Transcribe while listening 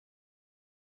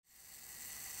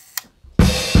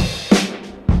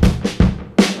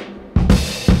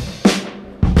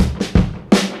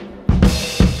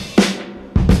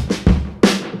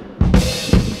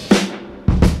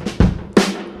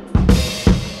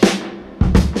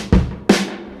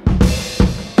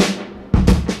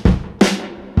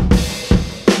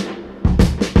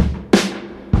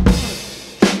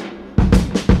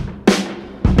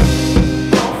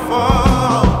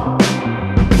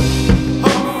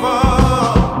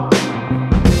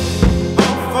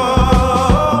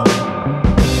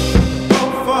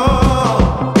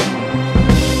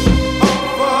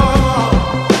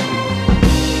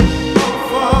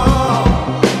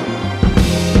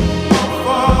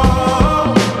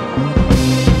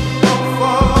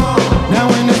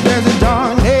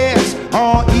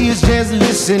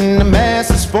racing, the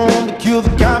masses form to kill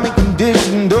the common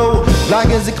condition. Though, like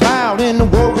as a cloud in the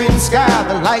warring sky,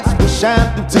 the lights will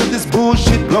shine through till this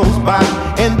bullshit blows by.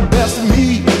 And the best of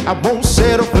me, I won't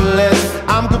settle for less.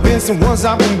 I'm convinced, and once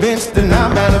I'm convinced, then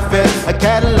I manifest. A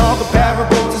catalog of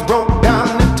parables is broke down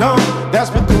in the tongue.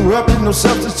 That's what corrupted, no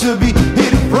substance to be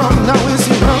hidden from. Now it's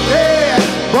around there,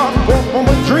 brought forth from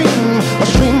a dream, a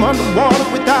stream underwater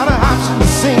without an option to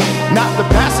sink. Not to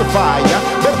pacify ya,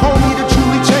 but only to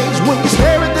truly change. When you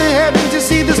stare at the heavens, you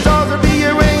see the stars are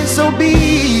rearranged. So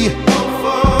be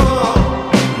hopeful,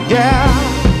 yeah.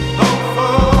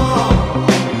 Hopeful,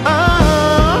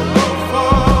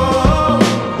 hopeful.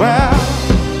 Well,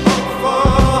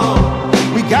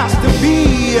 hopeful. We got to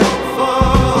be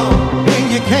hopeful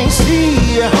when you can't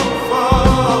see.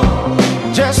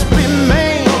 Hopeful, just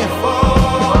remain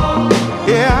hopeful,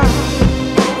 yeah.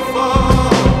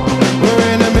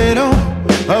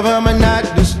 Of a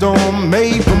monotonous storm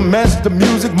made from mess to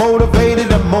music, motivated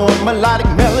a more melodic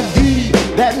melody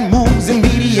that moves and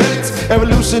mediates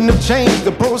evolution of change.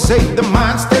 The pulsate, the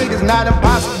mind state is not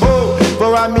impossible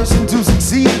for our mission to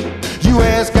succeed. You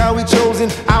ask how we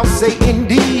chosen, I'll say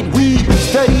indeed. We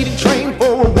studied and trained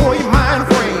for a warrior mind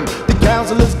frame. The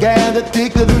counselors gather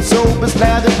thicker than sober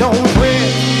slather. Don't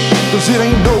fret, cause it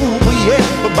ain't over yet.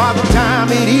 But by the time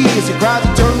it is, your cries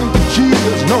are turning to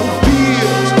cheers. No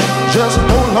fears, just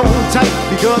hold on tight,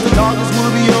 because the darkness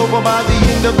will be over by the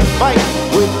end of the fight.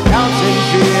 Without any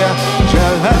fear,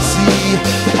 jealousy,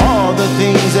 all the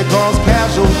things that cause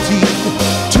casualty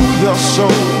to your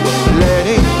soul, let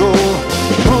it go.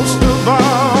 Most of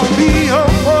all, be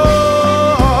hopeful.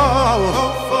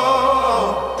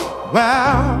 Hopeful.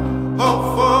 Wow.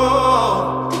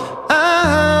 Hopeful.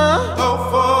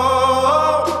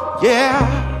 Hopeful. Yeah.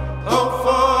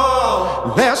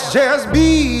 Hopeful. Let's just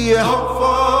be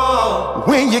hopeful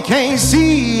when you can't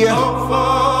see.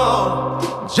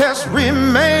 Hopeful. Just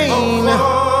remain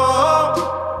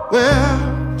hopeful. Well,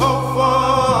 hopeful.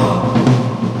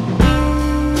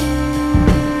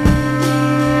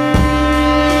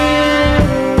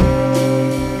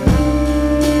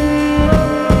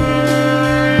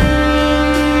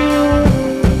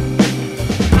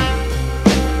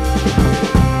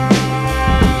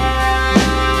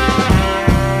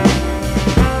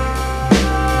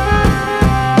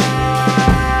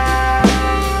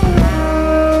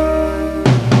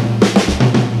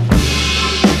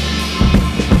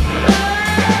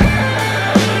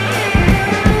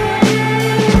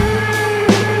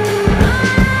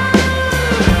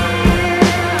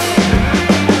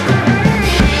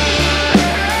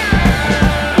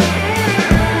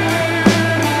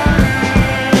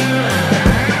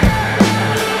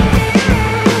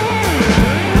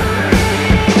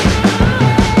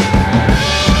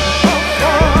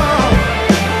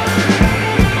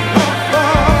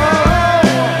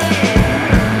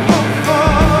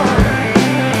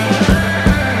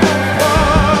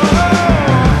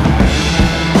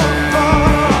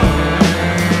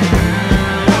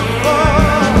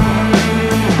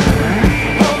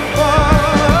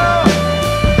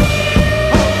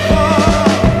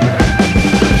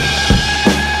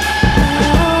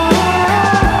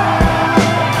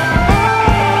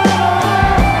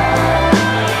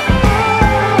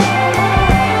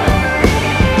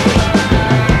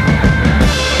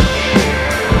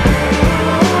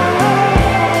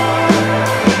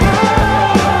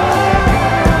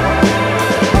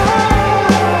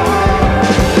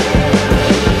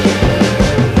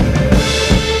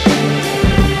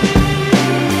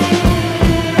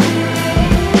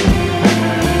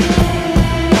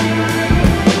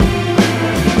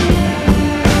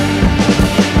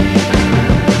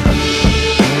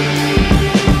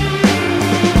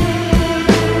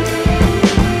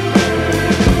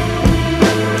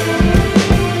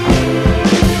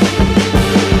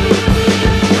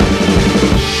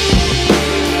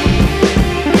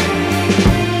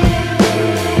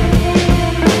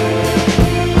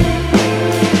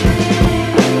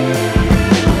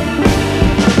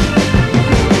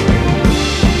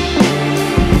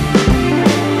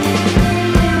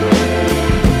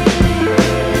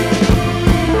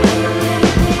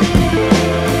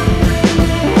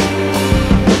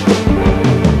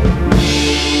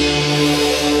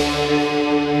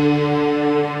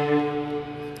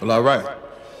 All right.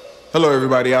 Hello,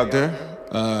 everybody out there.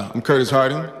 I'm Curtis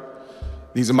Harding.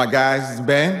 These are my guys, this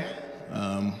band.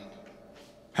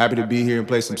 Happy to be here and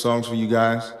play some songs for you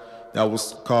guys. That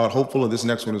was called Hopeful, and this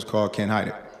next one is called Can't Hide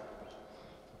It.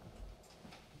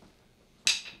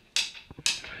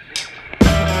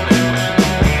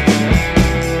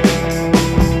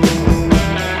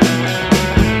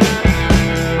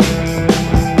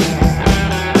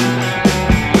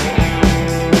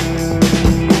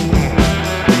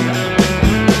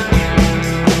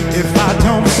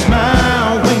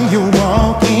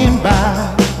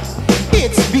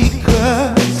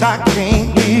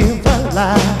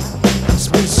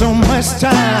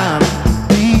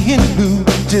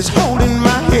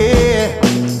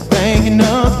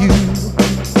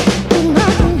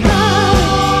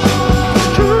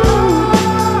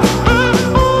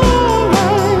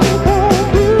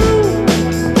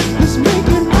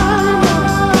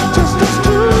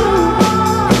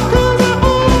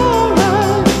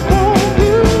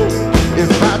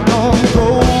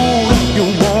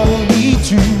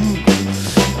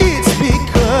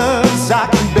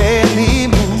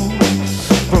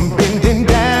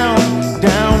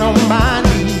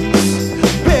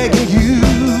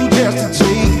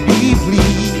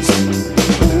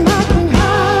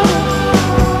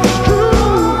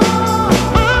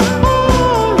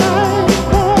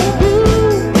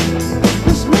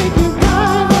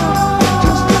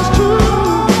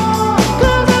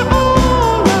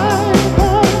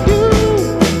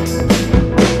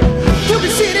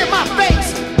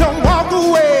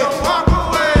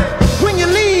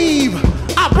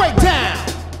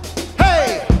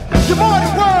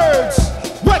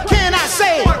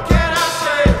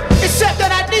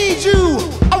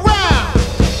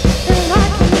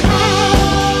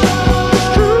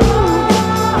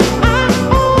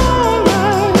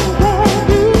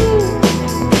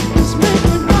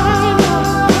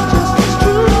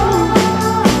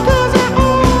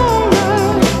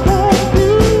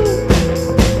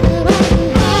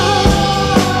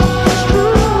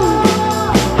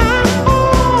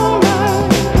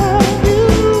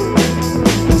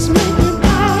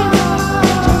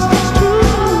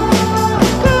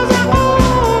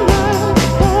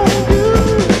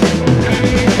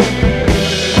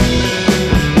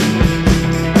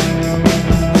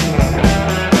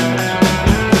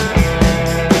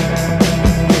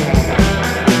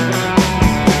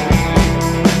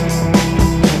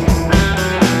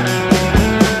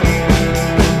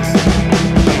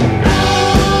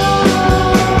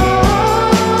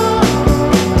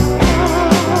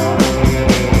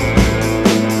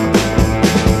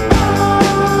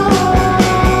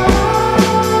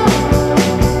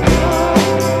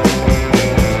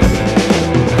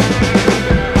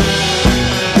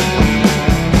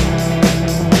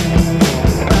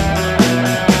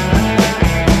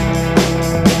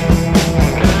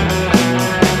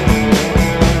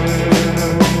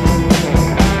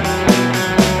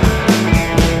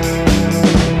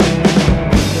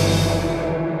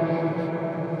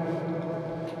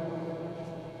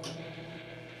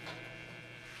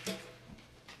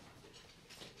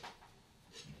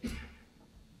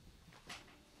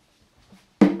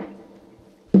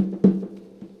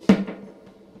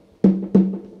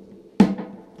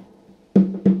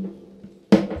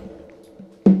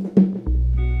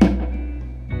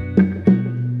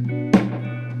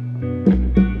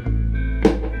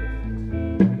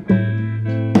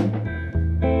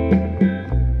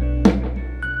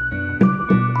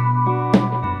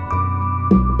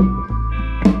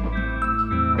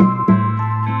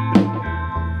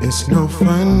 There's no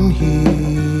fun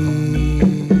here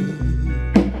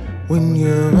when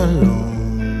you're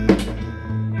alone.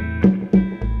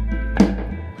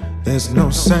 There's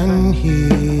no sun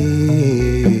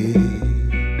here,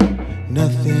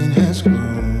 nothing has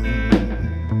grown.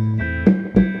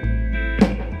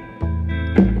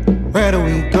 Where do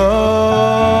we go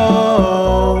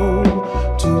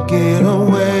to get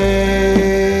away?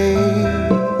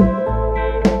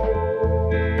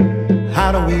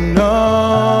 How do we know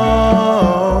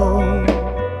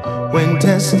when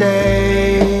to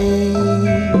stay?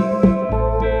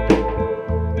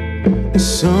 As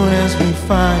soon as we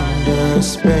find a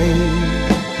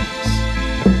space,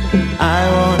 I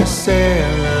wanna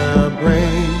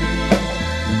celebrate.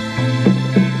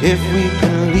 If we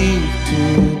can leave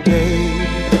today,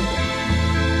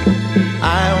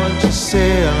 I want to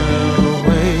sail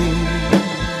away.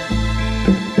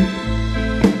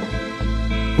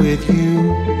 With you,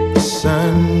 the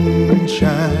sun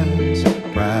shines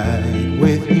bright.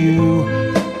 With you,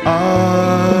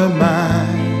 are my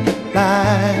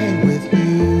light. With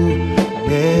you,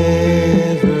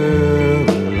 never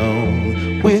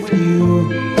alone. With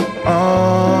you,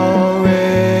 already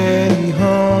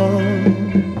home.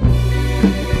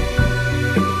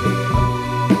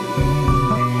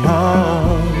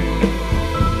 Home.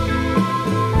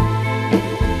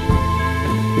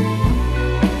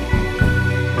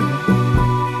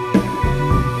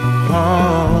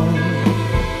 Home.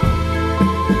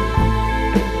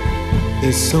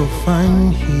 It's so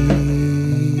fun here.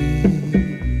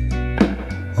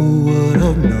 Who would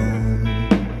have known?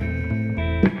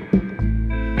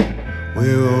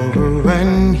 We're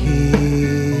overrun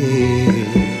here.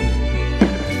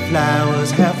 The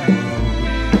flowers have grown.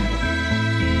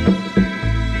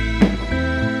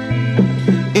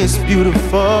 It's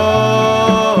beautiful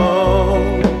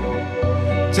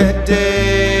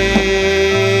today.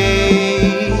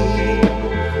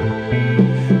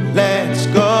 Let's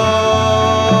go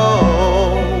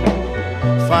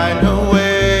find a way.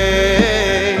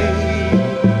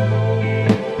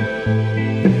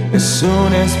 As soon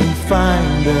as we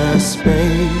find a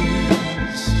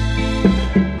space,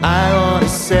 I wanna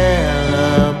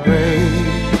celebrate.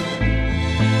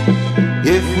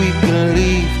 If we can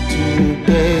leave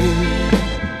today,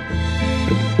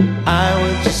 I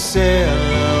want to sail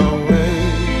away.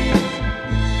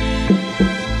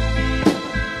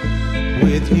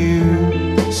 With you,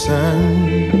 the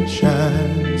sun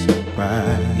shines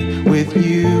bright. With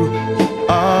you, you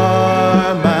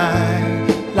are my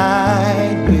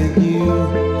light. With you,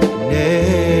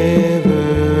 never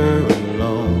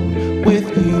alone. With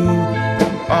you,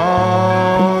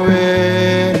 already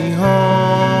home.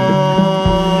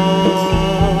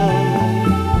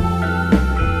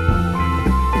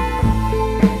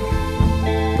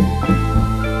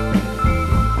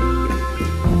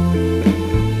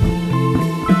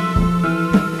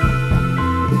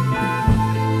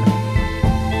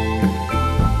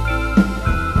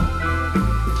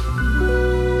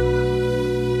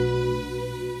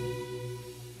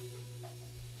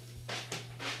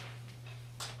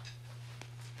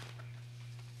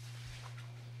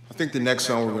 I think the next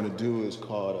song we're going to do is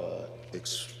called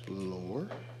Explore.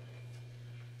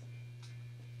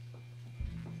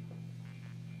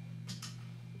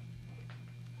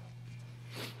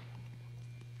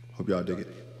 Hope y'all dig it.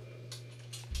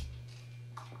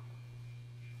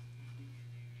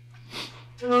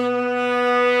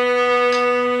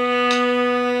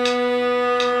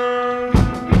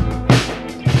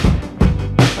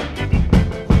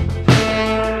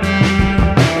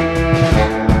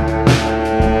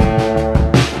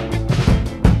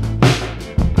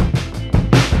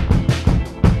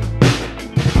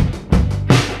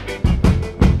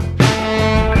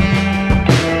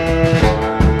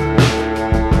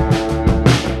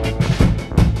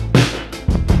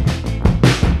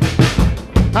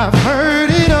 I've heard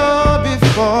it all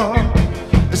before.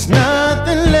 There's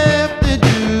nothing left to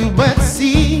do but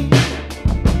see.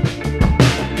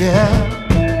 Yeah,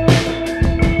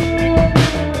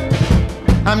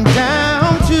 I'm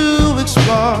down to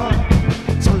explore.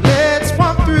 So let's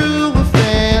walk through a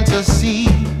fantasy.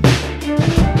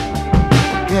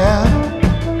 Yeah.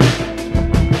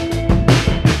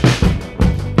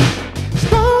 As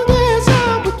long as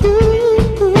I'm with you,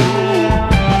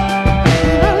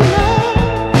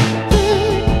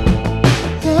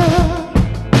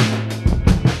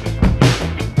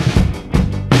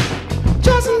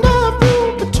 just enough room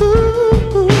for two.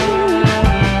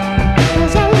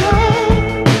 'Cause I love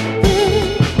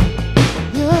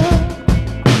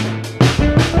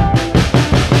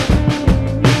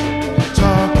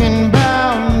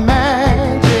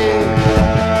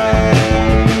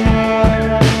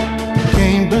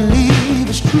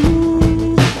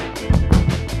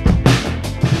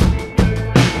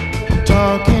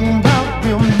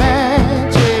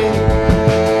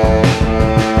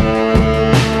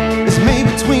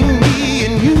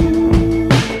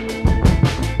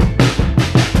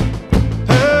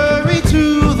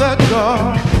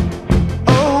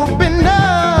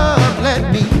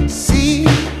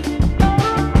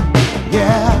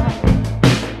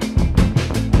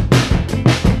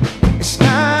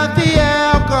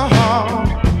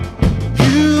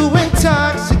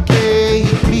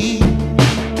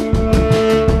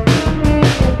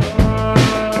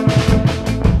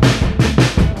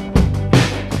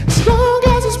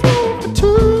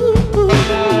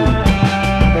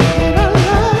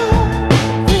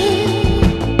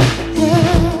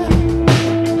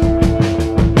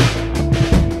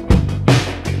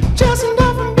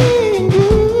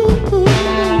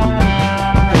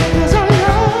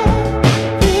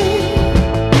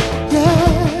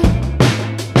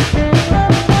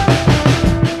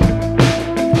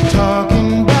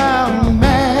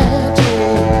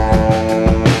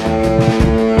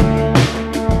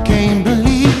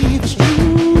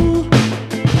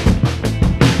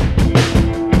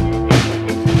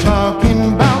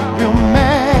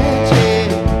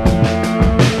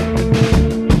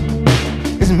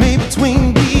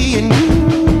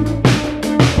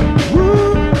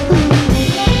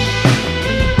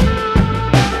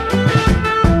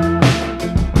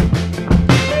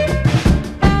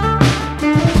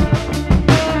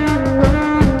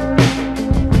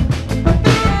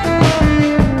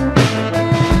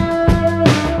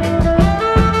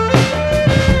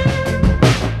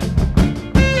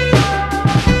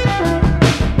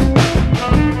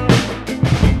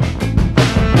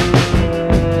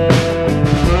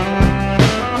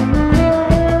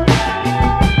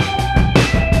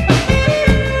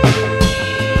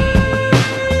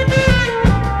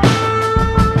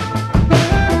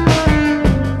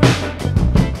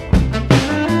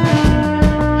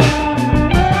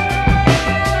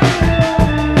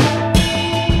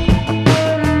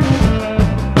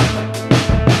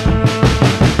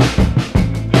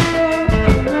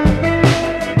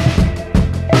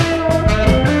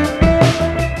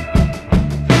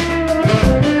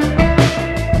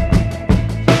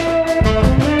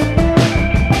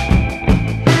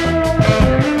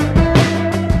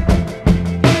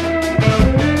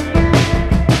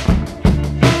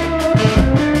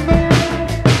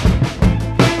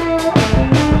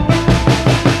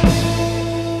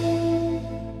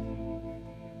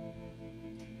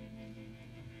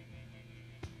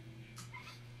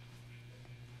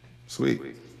Sweet.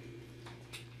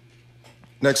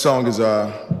 Next song is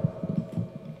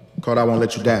called I Won't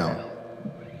Let You Down.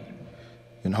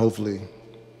 And hopefully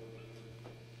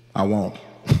I won't.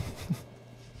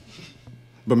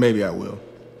 But maybe I will.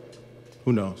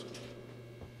 Who knows?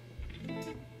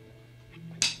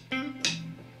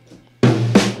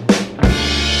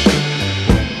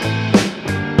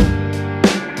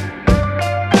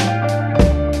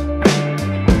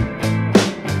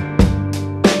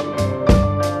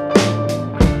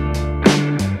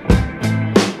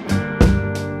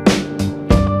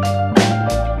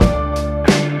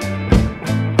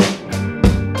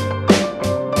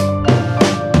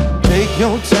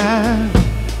 Your time,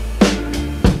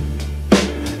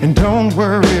 and don't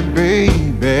worry,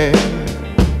 baby.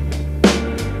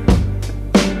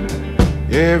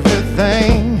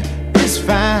 Everything is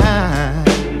fine,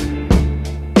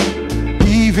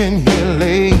 even here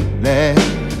lately.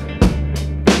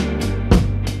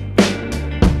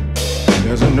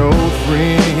 There's no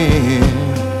friend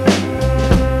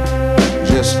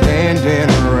just standing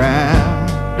around.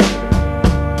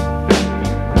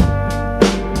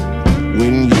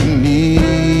 When you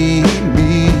need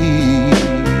me,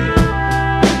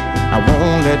 I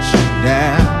won't let you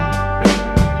down.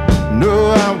 No,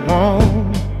 I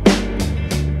won't.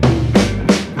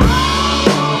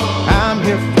 I'm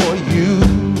here for you.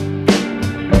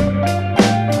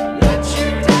 Let you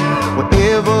down.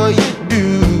 Whatever you do,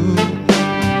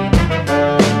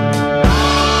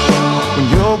 when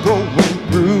you're going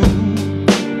through,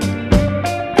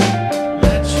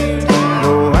 let you down.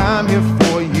 No, I'm here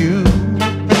for you.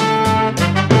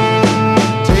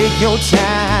 Your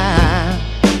time,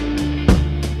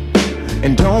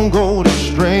 and don't go to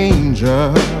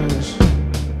strangers.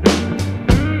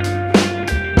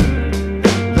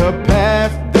 The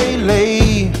path they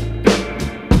lay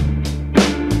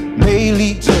may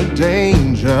lead to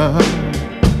danger.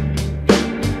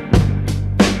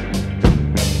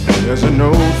 There's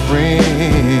no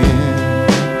friend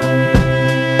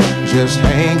just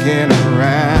hanging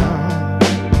around.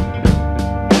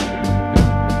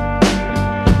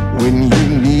 When you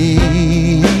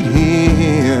need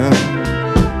him,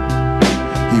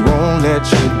 he won't let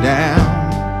you down.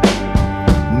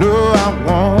 No, I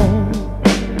won't.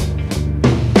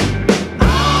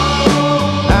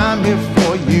 I'm here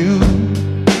for you.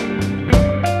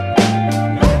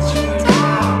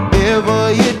 Whatever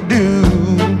you do,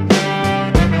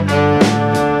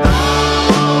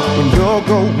 when you're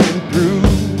going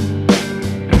through,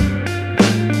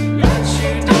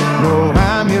 no,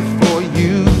 I'm here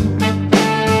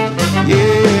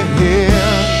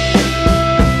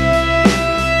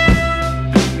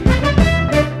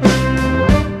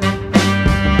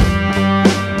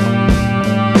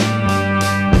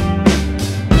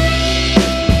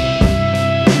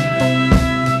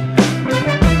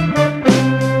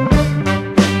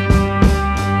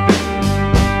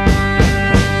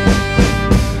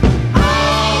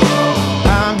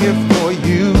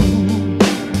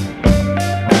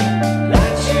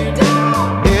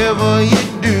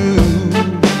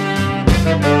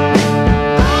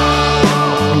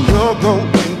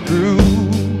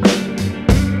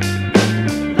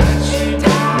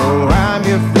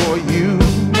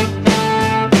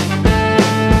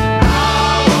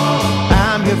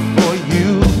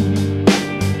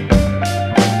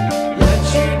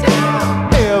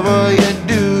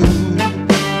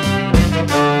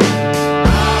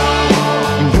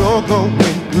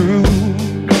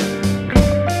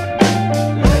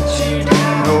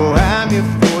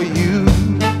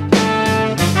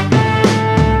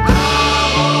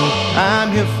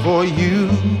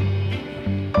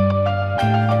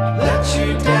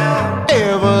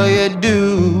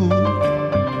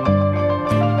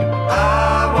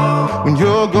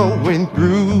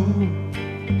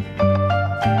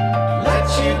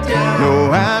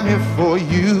for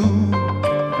you.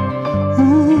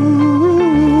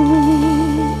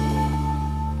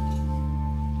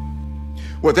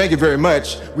 Well, thank you very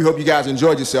much. We hope you guys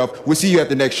enjoyed yourself. We'll see you at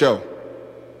the next show.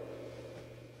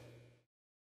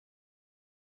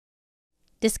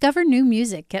 Discover new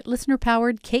music at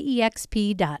listener-powered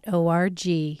KEXP.org.